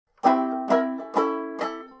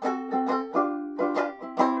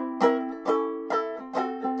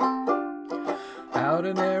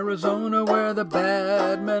Arizona, where the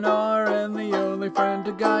bad men are, and the only friend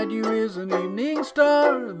to guide you is an evening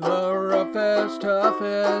star. The roughest,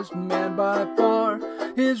 toughest man by far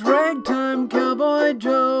is Ragtime Cowboy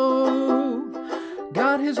Joe.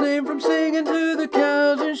 Got his name from singing to the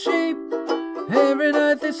cows and sheep. Every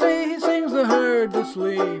night they say he sings the herd to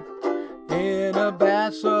sleep, in a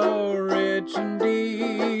bass so rich and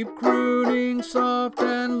deep, crooning soft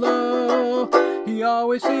and low. He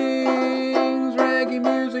always sings reggae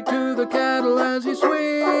music to the cattle as he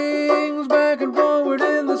swings back and forward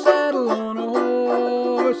in the saddle on a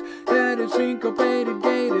horse that is syncopated,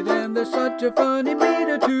 gaited, and there's such a funny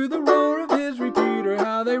meter to the roar of his repeater.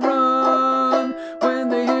 How they run when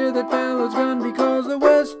they hear that fella's gun, because the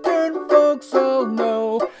western folks all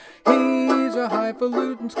know he's a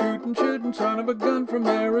highfalutin, scootin', shootin' son of a gun from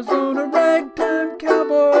Arizona, Ragtime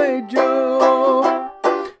Cowboy Joe.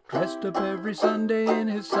 Dressed up every Sunday in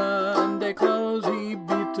his Sunday clothes, he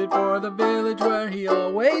beats it for the village where he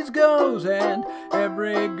always goes, and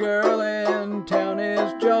every girl in town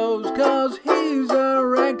is Joe's, 'cause he's a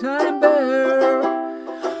ragtime bear.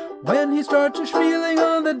 When he starts a spieling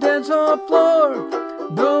on the dance hall floor,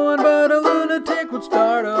 no one but a lunatic would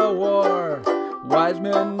start a war. Wise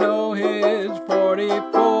men know his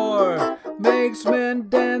 44 makes men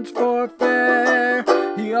dance for fair.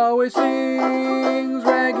 He always sings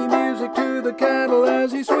reggae music to the cattle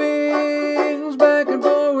as he swings back and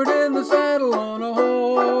forward in the saddle on a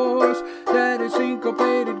horse that is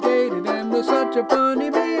syncopated, gaited, and there's such a funny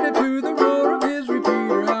meter to the roar of his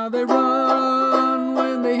repeater. How they run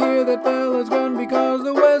when they hear that fella's gun, because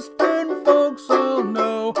the western folks all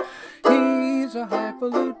know he's a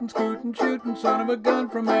highfalutin, scootin', shootin' son of a gun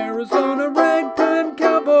from Arizona, Ragtime